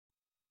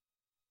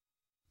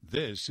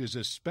This is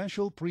a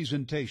special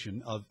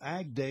presentation of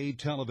Ag Day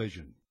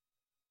Television.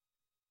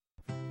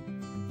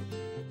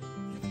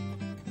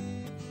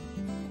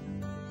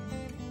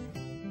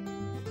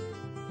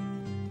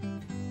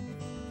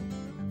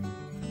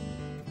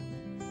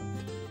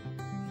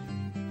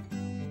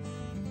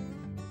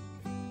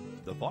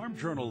 The Farm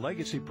Journal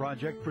Legacy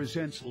Project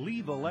presents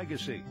Leave a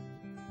Legacy.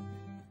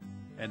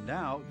 And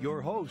now,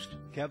 your host,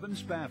 Kevin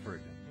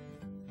Spafford.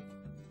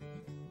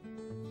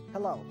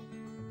 Hello,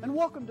 and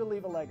welcome to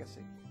Leave a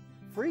Legacy.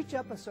 For each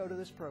episode of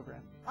this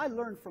program, I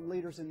learned from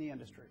leaders in the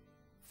industry,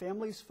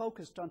 families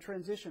focused on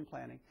transition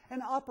planning,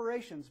 and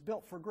operations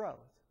built for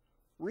growth.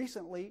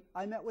 Recently,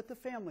 I met with the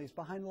families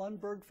behind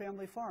Lundberg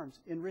Family Farms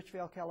in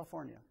Richvale,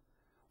 California.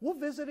 We'll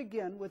visit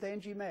again with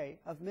Angie May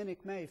of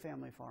Minich-May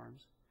Family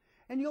Farms,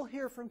 and you'll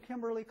hear from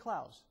Kimberly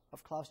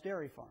of Klaus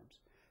Dairy Farms.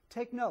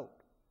 Take note,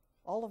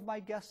 all of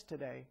my guests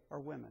today are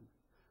women.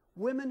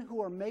 Women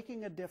who are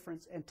making a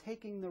difference and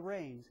taking the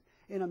reins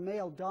in a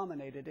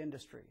male-dominated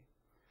industry.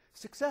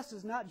 Success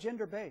is not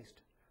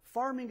gender-based.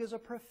 Farming is a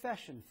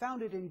profession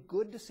founded in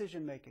good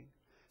decision-making,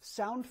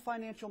 sound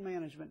financial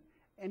management,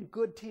 and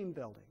good team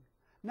building.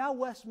 Now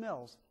Wes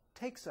Mills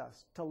takes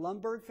us to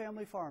Lundberg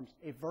Family Farms,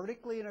 a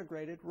vertically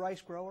integrated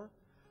rice grower,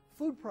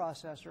 food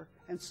processor,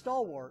 and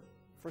stalwart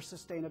for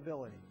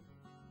sustainability.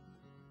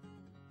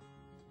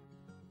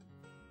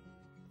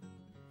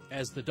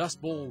 As the Dust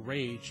Bowl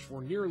raged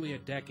for nearly a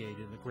decade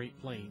in the Great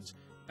Plains,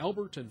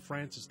 Albert and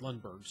Frances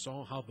Lundberg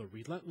saw how the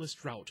relentless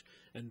drought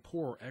and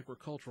poor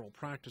agricultural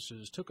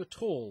practices took a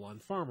toll on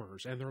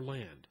farmers and their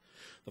land.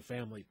 The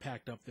family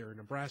packed up their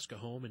Nebraska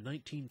home in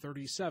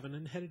 1937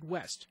 and headed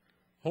west.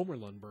 Homer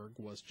Lundberg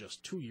was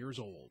just 2 years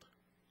old.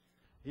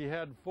 He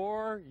had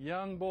 4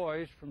 young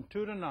boys from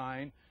 2 to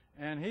 9,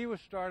 and he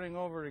was starting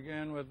over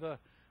again with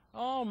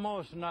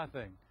almost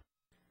nothing.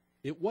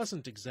 It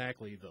wasn't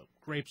exactly the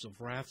Grapes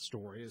of Wrath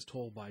story as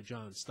told by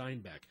John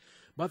Steinbeck,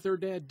 but their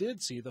dad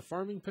did see the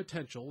farming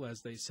potential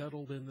as they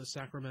settled in the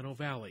Sacramento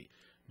Valley,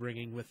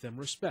 bringing with them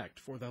respect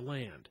for the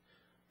land.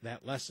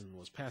 That lesson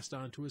was passed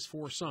on to his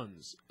 4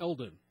 sons,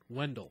 Eldon,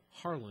 Wendell,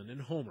 Harlan,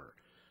 and Homer.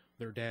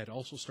 Their dad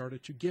also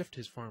started to gift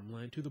his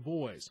farmland to the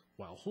boys,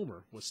 while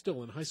Homer was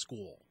still in high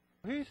school.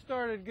 He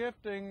started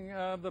gifting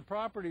the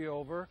property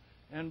over,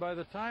 and by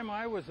the time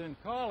I was in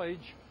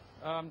college,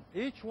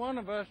 each one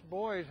of us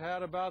boys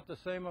had about the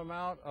same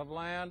amount of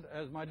land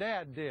as my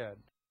dad did.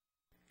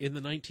 In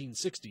the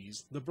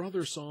 1960s, the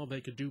brothers saw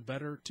they could do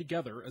better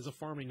together as a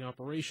farming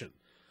operation.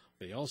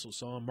 They also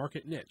saw a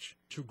market niche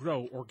to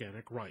grow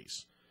organic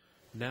rice.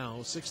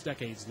 Now, 6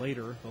 decades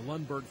later, the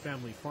Lundberg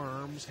Family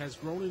Farms has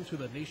grown into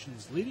the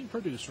nation's leading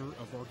producer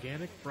of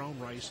organic brown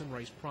rice and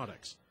rice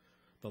products.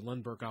 The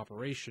Lundberg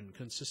operation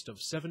consists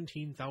of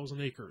 17,000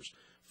 acres,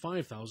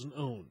 5,000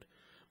 owned.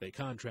 They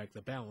contract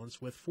the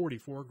balance with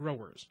 44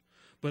 growers.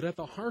 But at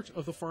the heart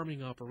of the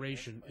farming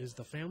operation is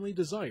the family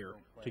desire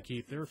to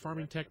keep their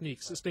farming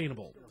techniques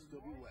sustainable.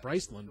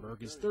 Bryce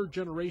Lundberg is 3rd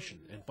generation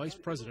and Vice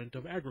President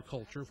of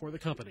Agriculture for the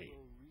company.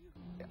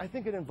 I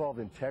think it involved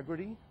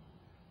integrity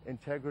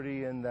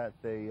in that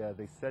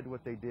they said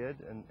what they did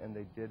and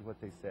they did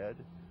what they said.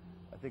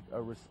 I think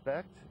a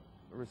respect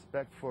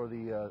for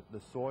the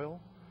soil,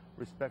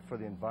 respect for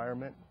the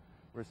environment,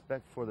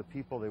 respect for the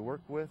people they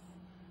work with,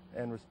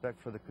 and respect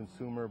for the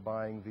consumer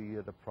buying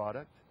the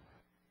product.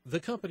 The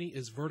company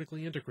is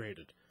vertically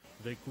integrated.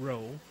 They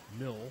grow,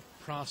 mill,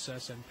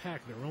 process, and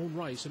pack their own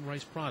rice and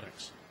rice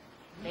products.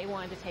 They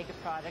wanted to take a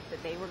product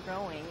that they were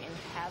growing and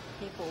have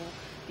people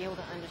be able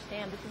to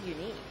understand this is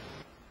unique.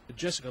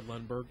 Jessica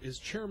Lundberg is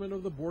chairman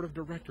of the board of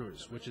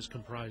directors, which is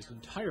comprised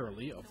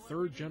entirely of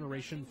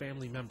 3rd-generation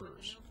family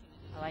members.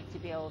 I like to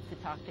be able to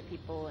talk to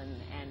people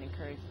and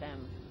encourage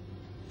them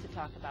to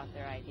talk about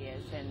their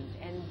ideas.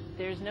 And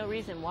there's no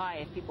reason why,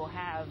 if people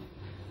have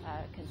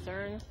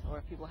concerns or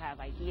if people have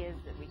ideas,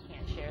 that we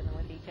can't share them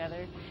with each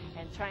other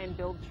and try and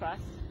build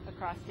trust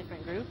across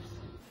different groups.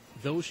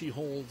 Though she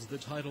holds the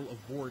title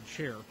of board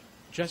chair,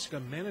 Jessica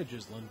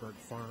manages Lundberg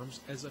Farms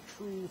as a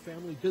true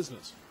family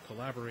business,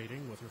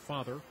 collaborating with her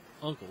father,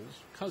 uncles,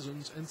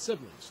 cousins, and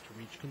siblings to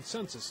reach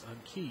consensus on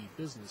key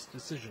business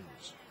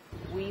decisions.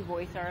 We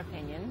voice our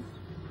opinions.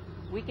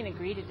 We can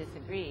agree to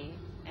disagree,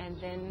 and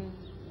then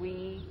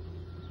we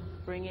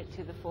bring it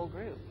to the full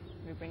group.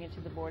 We bring it to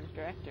the board of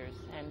directors,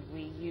 and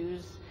we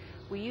use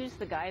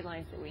the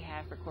guidelines that we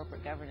have for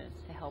corporate governance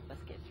to help us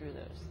get through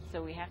those.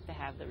 So we have to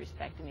have the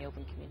respect and the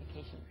open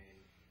communication.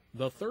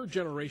 The 3rd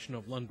generation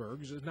of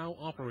Lundbergs is now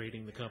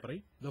operating the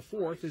company. The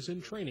 4th is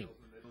in training.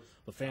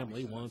 The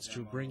family wants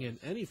to bring in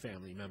any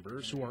family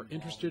members who are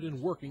interested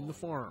in working the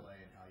farm.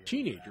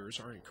 Teenagers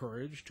are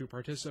encouraged to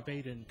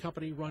participate in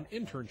company-run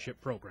internship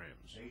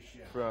programs.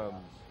 From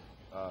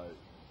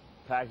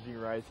packaging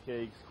rice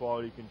cakes,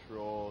 quality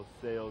control,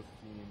 sales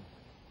team.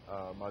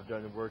 I've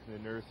done work in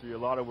the nursery, a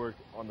lot of work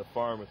on the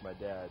farm with my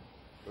dad.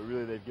 But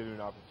really they've given me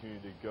an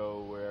opportunity to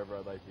go wherever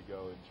I'd like to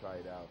go and try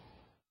it out.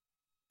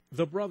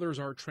 The brothers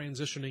are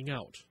transitioning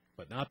out,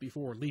 but not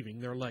before leaving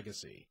their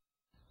legacy.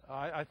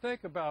 I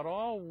think about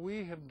all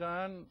we have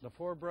done, the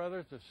 4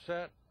 brothers, to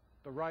set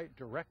the right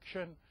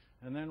direction,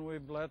 and then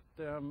we've let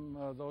them,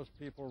 those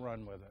people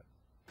run with it.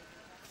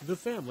 The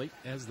family,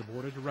 as the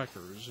board of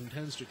directors,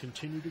 intends to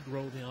continue to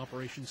grow the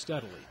operation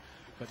steadily,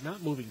 but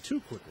not moving too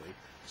quickly,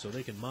 so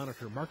they can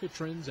monitor market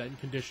trends and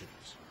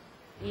conditions.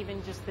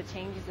 Even just the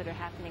changes that are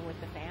happening with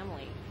the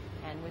family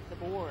and with the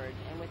board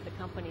and with the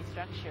company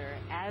structure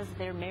as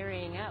they're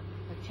marrying up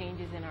with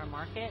changes in our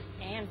market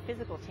and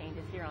physical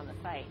changes here on the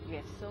site. We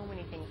have so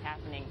many things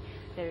happening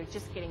that are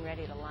just getting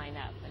ready to line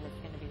up, and it's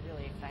going to be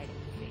really exciting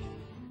to see.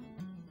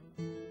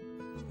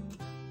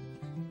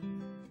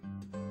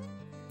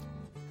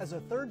 As a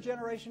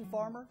third-generation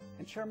farmer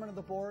and chairman of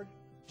the board,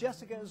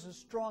 Jessica is a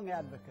strong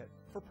advocate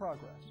for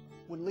progress.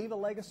 When Leave a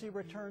Legacy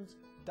returns,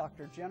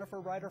 Dr. Jennifer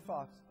Ryder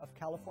Fox of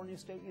California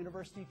State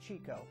University,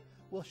 Chico,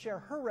 will share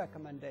her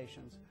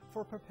recommendations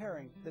for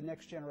preparing the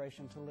next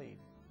generation to lead.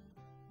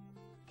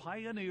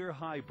 Pioneer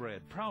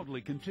Hybrid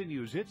proudly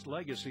continues its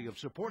legacy of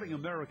supporting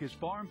America's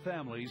farm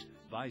families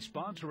by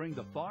sponsoring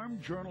the Farm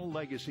Journal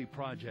Legacy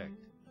Project.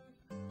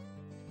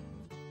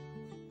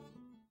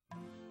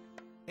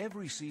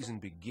 Every season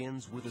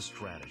begins with a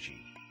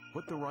strategy.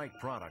 Put the right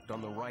product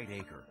on the right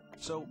acre.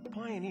 So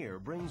Pioneer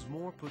brings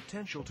more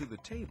potential to the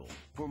table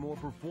for more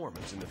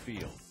performance in the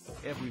field.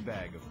 Every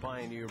bag of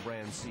Pioneer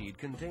brand seed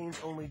contains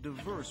only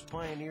diverse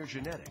Pioneer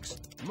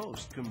genetics,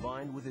 most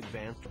combined with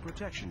advanced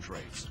protection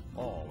traits.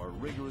 All are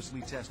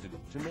rigorously tested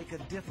to make a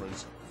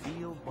difference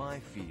field by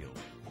field.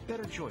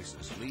 Better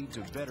choices lead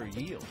to better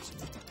yields,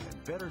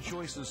 and better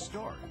choices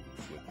start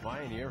with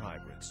Pioneer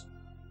hybrids.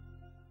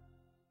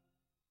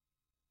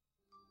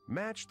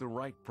 Match the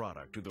right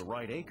product to the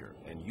right acre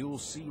and you'll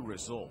see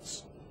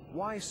results.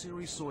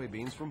 Y-Series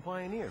soybeans from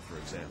Pioneer, for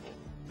example.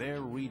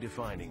 They're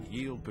redefining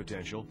yield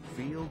potential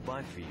field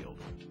by field.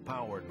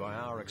 Powered by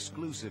our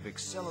exclusive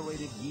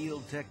accelerated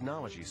yield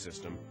technology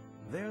system,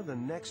 they're the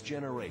next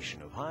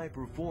generation of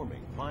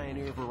high-performing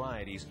Pioneer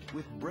varieties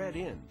with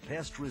bred-in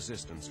pest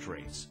resistance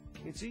traits.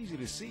 It's easy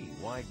to see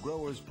why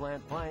growers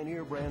plant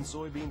Pioneer brand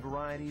soybean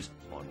varieties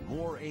on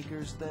more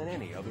acres than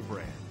any other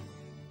brand.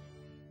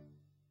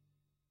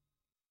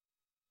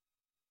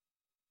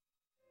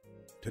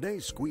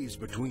 Today's squeeze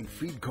between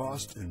feed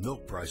costs and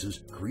milk prices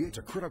creates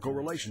a critical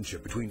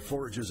relationship between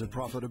forages and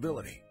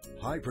profitability.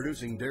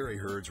 High-producing dairy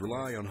herds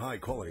rely on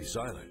high-quality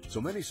silage, so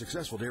many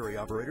successful dairy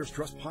operators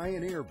trust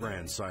Pioneer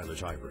brand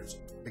silage hybrids.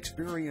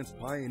 Experienced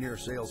Pioneer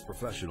sales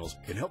professionals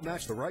can help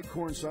match the right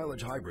corn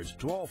silage hybrids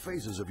to all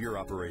phases of your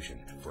operation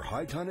for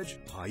high tonnage,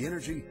 high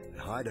energy,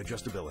 and high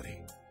digestibility.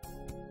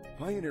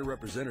 Pioneer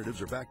representatives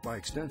are backed by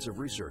extensive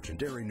research and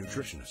dairy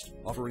nutritionists,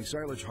 offering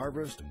silage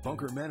harvest and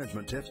bunker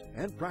management tips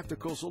and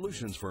practical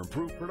solutions for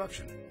improved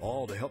production,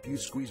 all to help you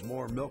squeeze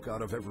more milk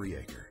out of every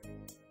acre.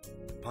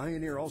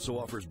 Pioneer also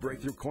offers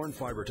breakthrough corn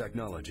fiber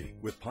technology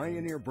with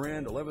Pioneer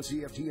brand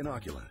 11CFT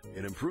inoculant.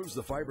 It improves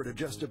the fiber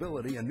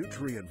digestibility and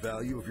nutrient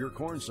value of your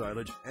corn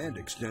silage and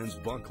extends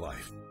bunk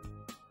life.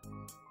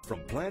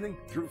 From planting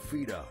through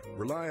feed out,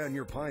 rely on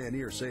your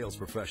Pioneer sales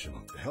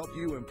professional to help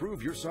you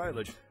improve your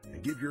silage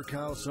and give your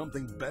cows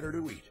something better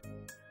to eat.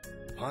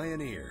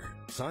 Pioneer,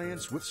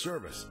 science with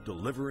service,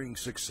 delivering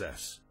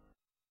success.